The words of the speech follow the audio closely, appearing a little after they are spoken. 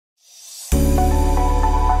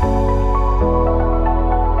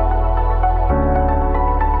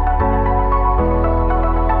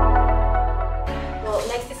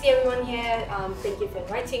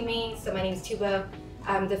presenting me. So my name is Tuba.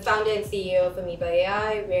 I'm the founder and CEO of Amoeba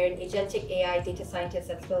AI. We're an agentic AI data scientist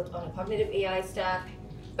that's built on a cognitive AI stack.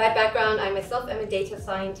 By background, I myself am a data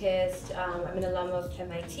scientist. I'm an alum of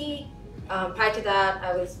MIT. Prior to that,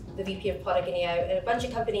 I was the VP of product and AI at a bunch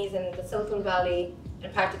of companies in the Silicon Valley.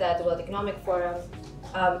 And prior to that, the World Economic Forum.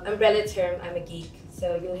 Umbrella term, I'm a geek.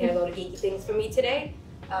 So you'll hear a lot of geeky things from me today.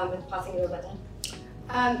 And passing it over then.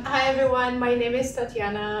 Hi everyone, my name is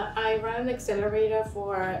Tatiana. I run an accelerator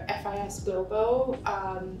for FIS Global.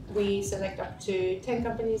 We select up to 10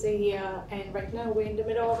 companies a year, and right now we're in the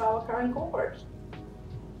middle of our current cohort.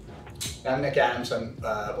 I'm Nick Adams. I'm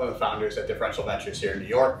one of the founders at Differential Ventures here in New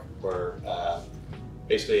York. We're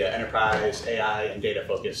basically an enterprise AI and data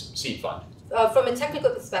focused seed fund. From a technical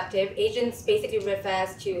perspective, agents basically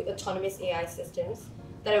refers to autonomous AI systems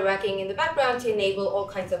that are working in the background to enable all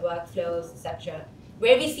kinds of workflows, etc.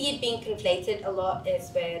 Where we see it being conflated a lot is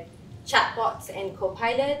with chatbots and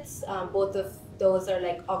co-pilots. Both of those are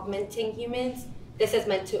like augmenting humans. This is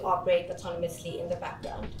meant to operate autonomously in the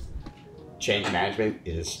background. Change management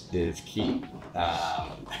is key.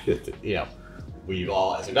 We've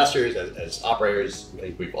all, as investors, as operators, I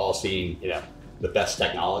think we've all seen, the best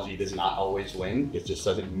technology does not always win. It just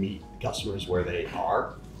doesn't meet customers where they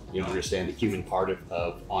are. You don't understand the human part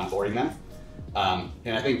of onboarding them.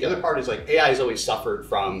 And I think the other part is like AI has always suffered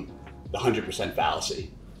from the 100%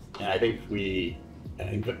 fallacy. And I think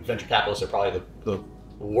venture capitalists are probably the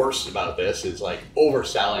worst about this, is like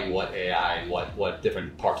overselling what AI and what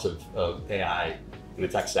different parts of AI in the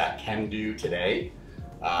tech stack can do today.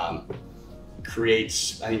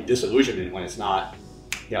 Creates, I think, disillusionment when it's not,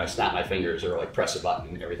 I snap my fingers or like press a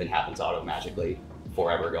button and everything happens magically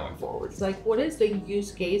forever going forward. It's like, what is the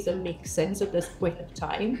use case that makes sense at this point of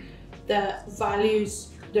time? The values,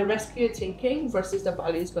 the risk you're taking versus the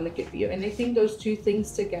value it's going to give you. And I think those two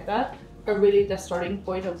things together are really the starting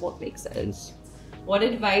point of what makes sense. What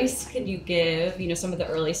advice could you give, some of the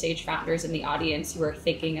early stage founders in the audience who are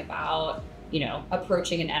thinking about,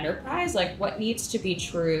 approaching an enterprise? Like, what needs to be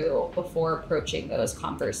true before approaching those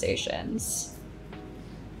conversations?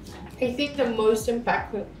 I think the most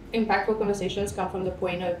impactful conversations come from the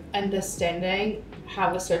point of understanding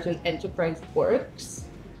how a certain enterprise works.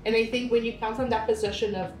 And I think when you come from that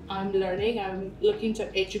position of I'm learning, I'm looking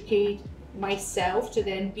to educate myself to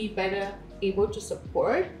then be better able to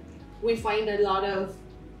support, we find a lot of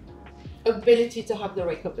ability to have the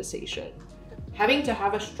right conversation. Having to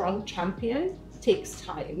have a strong champion takes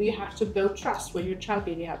time. You have to build trust with your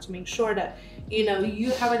champion. You have to make sure that you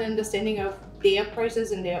have an understanding of their process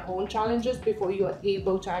and their own challenges before you are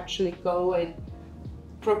able to actually go and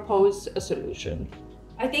propose a solution.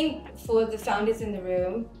 I think for the founders in the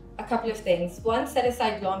room, a couple of things. One, set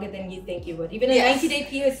aside longer than you think you would. Even a 90-day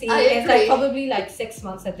POC is probably 6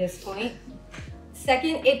 months at this point.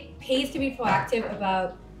 Second, it pays to be proactive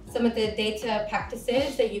about some of the data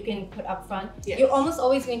practices that you can put up front. Yes. You're almost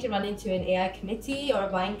always going to run into an AI committee or a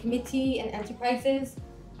buying committee in enterprises.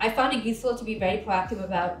 I found it useful to be very proactive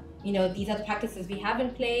about, these are the practices we have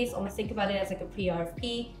in place. Almost think about it as like a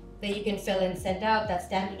pre-RFP that you can fill and send out, that's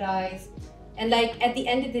standardized. And at the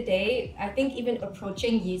end of the day, I think even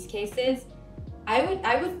approaching use cases, I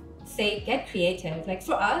would say get creative.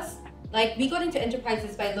 For us, we got into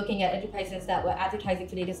enterprises by looking at enterprises that were advertising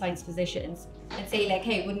for data science positions and say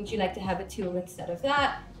hey, wouldn't you like to have a tool instead of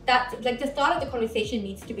that? That the start of the conversation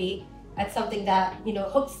needs to be at something that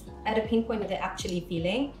hooks at a pain point that they're actually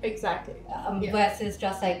feeling. Exactly. Versus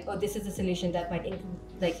just oh, this is a solution that might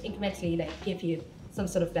incrementally give you some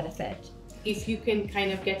sort of benefit. If you can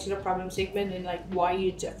kind of get to the problem statement and why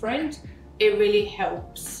you're different, it really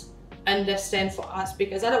helps understand for us,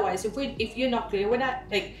 because otherwise if you're not clear with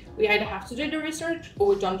that, we either have to do the research or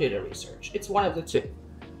we don't do the research. It's one of the two.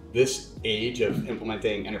 This age of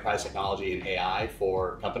implementing enterprise technology and AI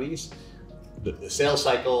for companies, the sales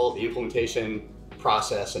cycle, the implementation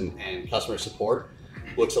process and customer support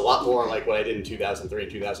looks a lot more like what I did in 2003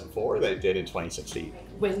 and 2004 than it did in 2016.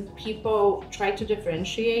 When people try to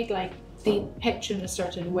differentiate, they pitch in a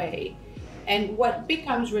certain way. And what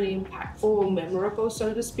becomes really impactful or memorable,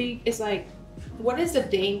 so to speak, is what is the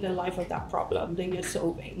day in the life of that problem that you're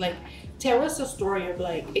solving? Tell us a story of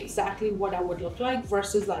exactly what that would look like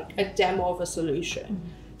versus a demo of a solution.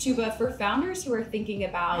 Tuba, for founders who are thinking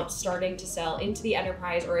about starting to sell into the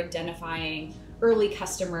enterprise or identifying early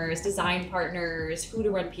customers, design partners, who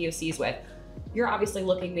to run POCs with, you're obviously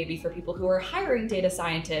looking maybe for people who are hiring data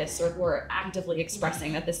scientists or who are actively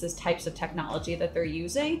expressing that this is types of technology that they're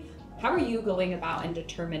using. How are you going about and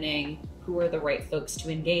determining who are the right folks to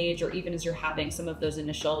engage, or even as you're having some of those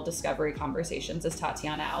initial discovery conversations as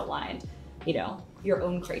Tatiana outlined, your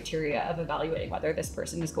own criteria of evaluating whether this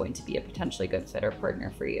person is going to be a potentially good fit or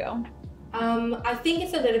partner for you? I think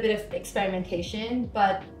it's a little bit of experimentation,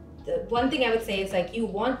 but the one thing I would say is like you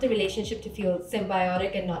want the relationship to feel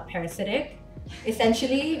symbiotic and not parasitic,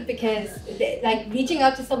 essentially, because like reaching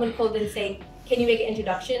out to someone cold and saying, can you make an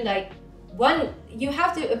introduction? Like one, you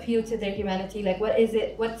have to appeal to their humanity, like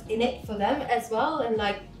what's in it for them as well, and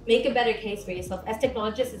like make a better case for yourself. As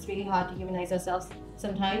technologists, it's really hard to humanize ourselves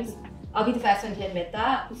sometimes. I'll be the first one to admit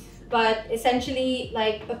that. But essentially,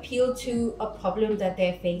 like appeal to a problem that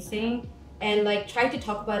they're facing and like try to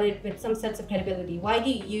talk about it with some sense of credibility. Why do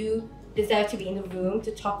you deserve to be in the room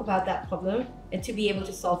to talk about that problem and to be able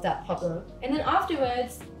to solve that problem? And then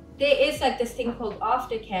afterwards, there is like this thing called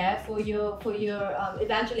aftercare for your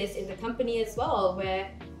evangelist in the company as well, where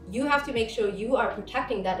you have to make sure you are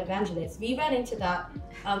protecting that evangelist. We ran into that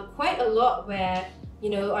quite a lot where,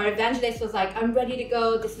 our evangelist was like, I'm ready to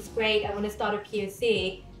go, this is great, I want to start a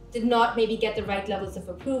POC, did not maybe get the right levels of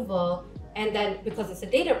approval. And then because it's a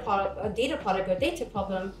data product or data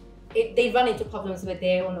problem, they run into problems with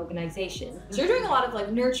their own organization. So you're doing a lot of like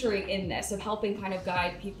nurturing in this, of helping kind of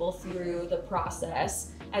guide people through the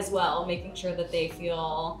process as well, making sure that they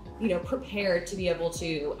feel, prepared to be able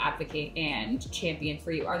to advocate and champion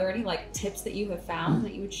for you. Are there any like tips that you have found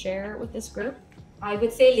that you would share with this group? I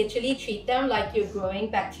would say literally treat them like you're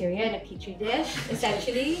growing bacteria in a petri dish,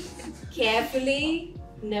 essentially. Carefully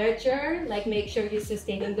nurture, like make sure you're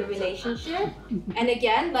sustaining the relationship. And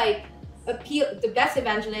again, like the best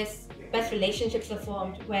evangelists, best relationships are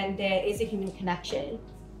formed when there is a human connection.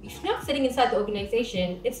 If you're not sitting inside the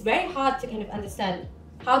organization, it's very hard to kind of understand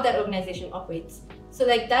how that organization operates. So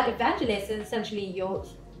like that evangelist is essentially your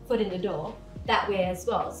foot in the door that way as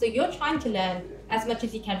well. So you're trying to learn as much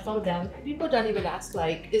as you can from them. People don't even ask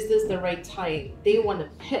like, is this the right time? They want to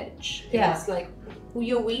pitch. Yeah. It's like,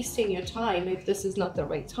 you're wasting your time if this is not the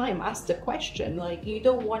right time. Ask the question. Like, you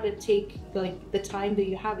don't want to take like the time that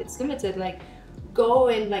you have, it's limited. Like, go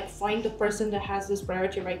and like find the person that has this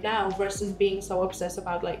priority right now versus being so obsessed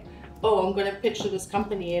about like, oh, I'm gonna pitch to this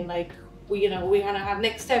company and like we're gonna have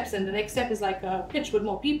next steps, and the next step is like a pitch with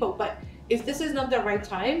more people. But if this is not the right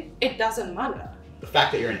time, it doesn't matter. The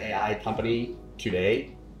fact that you're an AI company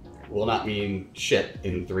today will not mean shit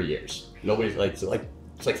in 3 years. Nobody's like,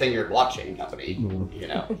 it's like saying you're a blockchain company,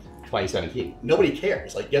 2017. Nobody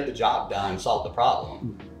cares. Like, get the job done, solve the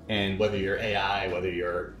problem. And whether you're AI, whether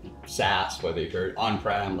you're SaaS, whether you're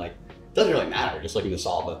on-prem, like, it doesn't really matter. You're just looking to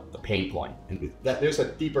solve a pain point. And there's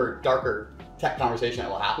a deeper, darker tech conversation that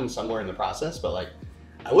will happen somewhere in the process, but like,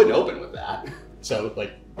 I wouldn't open with that. So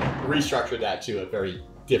like, restructure that to a very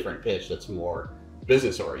different pitch that's more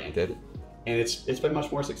business oriented, and it's been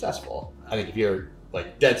much more successful. I think if you're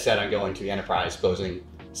like dead set on going to the enterprise, closing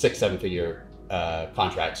 6-7 figure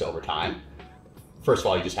contracts over time, first of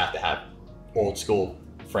all, you just have to have old school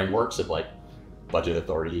frameworks of like budget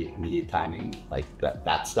authority, immediate timing, like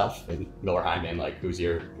that stuff. And Miller Hyman, like who's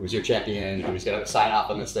your champion, who's gonna sign off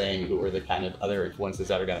on this thing, who are the kind of other influences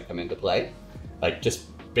that are gonna come into play, like just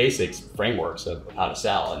basics, frameworks of how to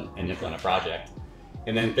sell and implement a project.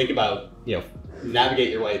 And then think about, navigate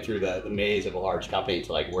your way through the maze of a large company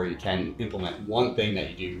to like where you can implement one thing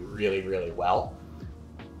that you do really, really well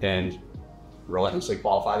and relentlessly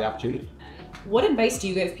qualify the opportunity. What advice do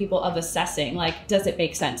you give people of assessing, like, does it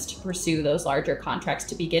make sense to pursue those larger contracts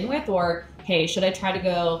to begin with? Or, hey, should I try to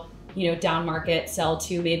go, down market, sell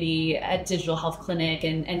to maybe a digital health clinic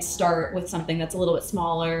and start with something that's a little bit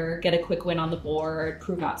smaller, get a quick win on the board,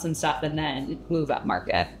 prove out some stuff, and then move up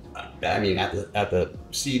market? I mean, at the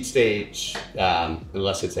seed stage,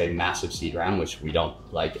 unless it's a massive seed round, which we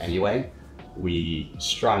don't like anyway, we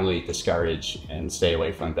strongly discourage and stay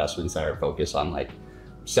away from investments that are focused on like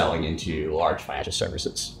selling into large financial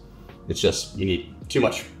services. It's just, you need too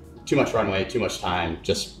much runway, too much time.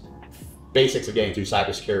 Just basics of getting through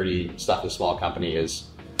cybersecurity stuff in a small company is,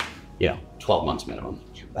 12 months minimum.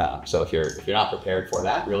 So if you're not prepared for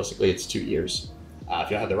that, realistically, it's 2 years. If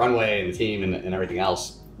you don't have the runway and the team and everything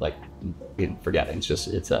else, like, forget it.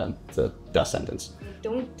 It's a dust sentence.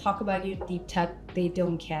 Don't talk about your deep tech. They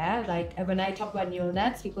don't care. Like when I talk about neural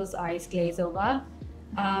nets, people's eyes glaze over.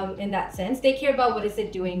 In that sense, they care about what is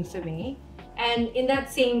it doing for me. And in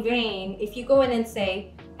that same vein, if you go in and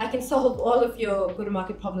say, I can solve all of your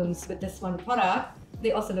go-to-market problems with this one product,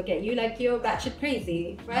 they also look at you like you're batshit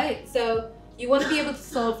crazy, right? So you want to be able to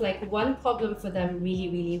solve like one problem for them really,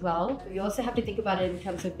 really well. You also have to think about it in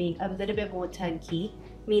terms of being a little bit more turnkey,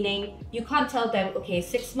 meaning you can't tell them, okay,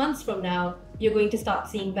 6 months from now, you're going to start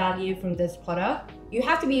seeing value from this product. You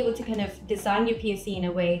have to be able to kind of design your POC in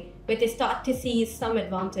a way where they start to see some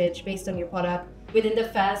advantage based on your product within the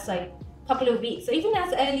first like couple of weeks, or even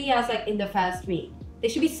as early as like in the first week. There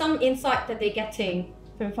should be some insight that they're getting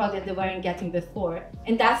from a product that they weren't getting before.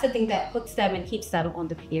 And that's the thing that hooks them and keeps them on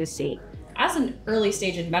the POC. As an early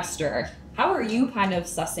stage investor, how are you kind of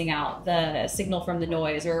sussing out the signal from the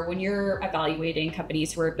noise, or when you're evaluating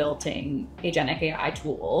companies who are building agentic AI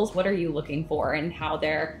tools, what are you looking for and how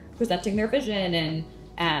they're presenting their vision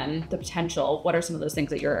and the potential? What are some of those things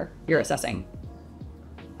that you're assessing?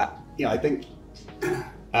 I think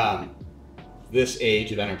this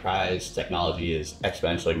age of enterprise technology is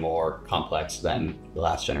exponentially more complex than the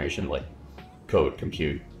last generation, like code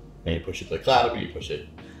compute. And you push it to the cloud, or you push it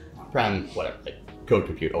on-prem, whatever, like code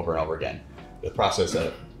compute over and over again. The process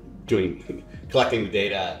of collecting the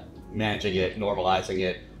data, managing it, normalizing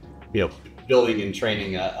it, building and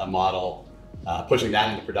training a model, pushing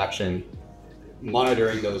that into production,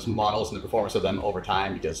 monitoring those models and the performance of them over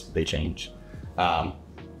time because they change,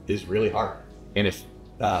 is really hard. And if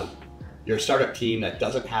you're a startup team that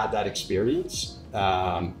doesn't have that experience, you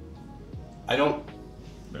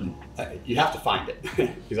have to find it,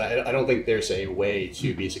 because I don't think there's a way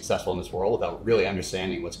to be successful in this world without really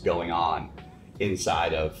understanding what's going on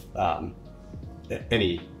inside of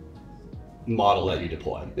any model that you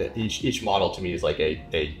deploy. Each model to me is like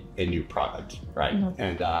a new product, right?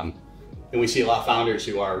 Mm-hmm. And we see a lot of founders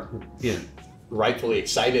who are rightfully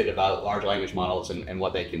excited about large language models and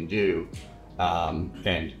what they can do,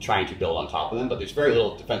 and trying to build on top of them, but there's very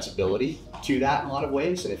little defensibility to that in a lot of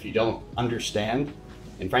ways. And if you don't understand,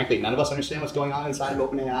 and frankly, none of us understand what's going on inside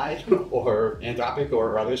of OpenAI or Anthropic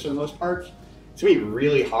or others for the most part, it's going to be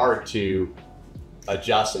really hard to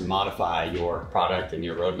adjust and modify your product and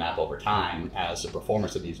your roadmap over time as the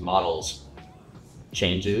performance of these models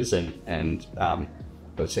changes and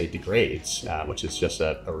let's say degrades, which is just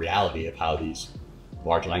a reality of how these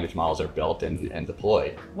large language models are built and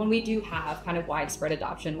deployed. When we do have kind of widespread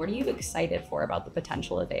adoption, what are you excited for about the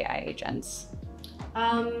potential of AI agents?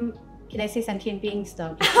 Can I say sentient beings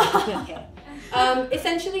though? Okay.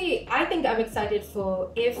 Essentially, I think I'm excited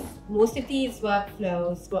for if most of these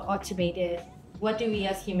workflows were automated, what do we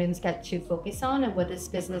as humans get to focus on, and what does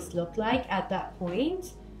business look like at that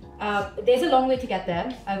point? There's a long way to get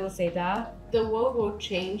there, I will say that. The world will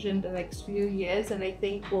change in the next few years, and I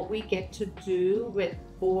think what we get to do with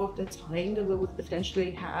all of the time that we would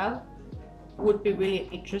potentially have would be really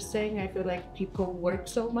interesting. I feel like people work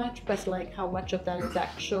so much, but like how much of that is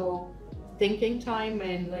actual thinking time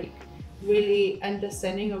and like really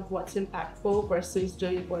understanding of what's impactful versus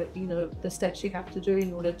doing what, the steps you have to do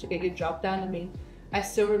in order to get your job done. I mean, I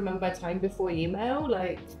still remember a time before email,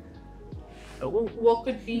 like what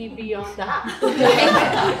could be beyond that?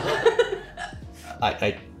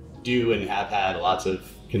 I do and have had lots of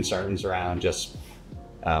concerns around just,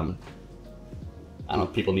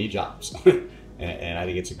 people need jobs. And I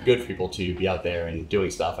think it's good for people to be out there and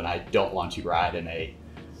doing stuff. And I don't want to ride in a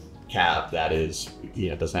cab that is,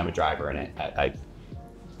 doesn't have a driver in it. I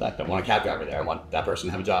don't want a cab driver there. I want that person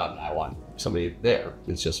to have a job, and I want somebody there.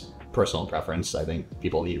 It's just personal preference. I think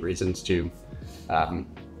people need reasons to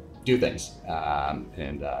do things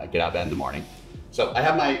and get out of bed in the morning. So I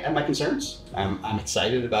have my concerns. I'm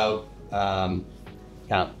excited about kind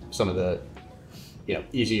of some of the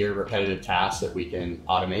easier repetitive tasks that we can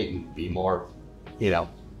automate and be more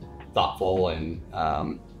thoughtful and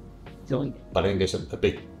but I think there's a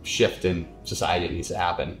big shift in society that needs to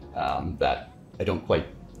happen that I don't quite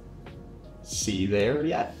see there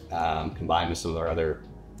yet, combined with some of our other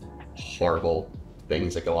horrible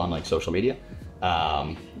things that go on like social media.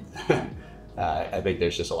 I think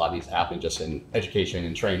there's just a lot needs to happen just in education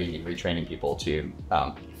and training and retraining people to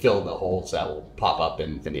fill the holes that will pop up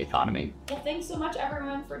in the economy. Well, thanks so much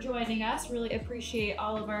everyone for joining us. Really appreciate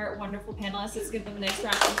all of our wonderful panelists. Let's give them a nice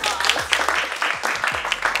round of applause.